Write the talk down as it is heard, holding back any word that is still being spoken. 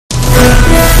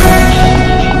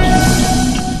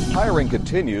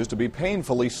continues to be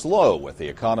painfully slow, with the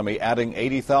economy adding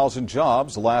 80,000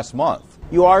 jobs last month.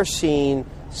 You are seeing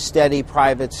steady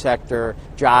private sector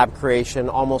job creation,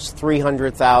 almost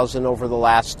 300,000 over the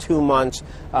last 2 months,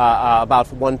 about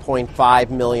 1.5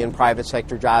 million private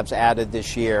sector jobs added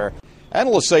this year.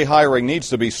 Analysts say hiring needs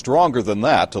to be stronger than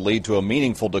that to lead to a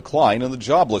meaningful decline in the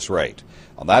jobless rate.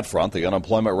 On that front, the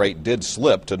unemployment rate did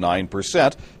slip to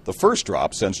 9%, the first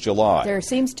drop since July. There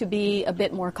seems to be a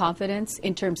bit more confidence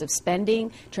in terms of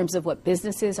spending, in terms of what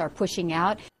businesses are pushing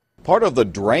out. Part of the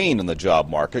drain in the job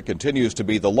market continues to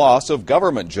be the loss of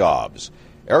government jobs.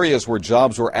 Areas where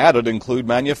jobs were added include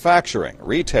manufacturing,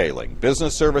 retailing,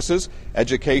 business services,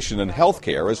 education and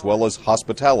healthcare, as well as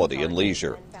hospitality and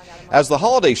leisure. As the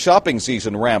holiday shopping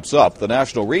season ramps up, the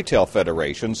National Retail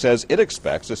Federation says it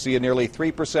expects to see a nearly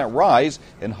 3% rise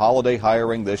in holiday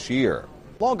hiring this year.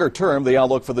 Longer term, the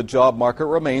outlook for the job market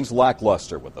remains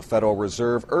lackluster, with the Federal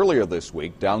Reserve earlier this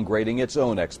week downgrading its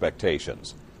own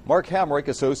expectations. Mark Hamrick,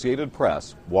 Associated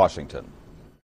Press, Washington.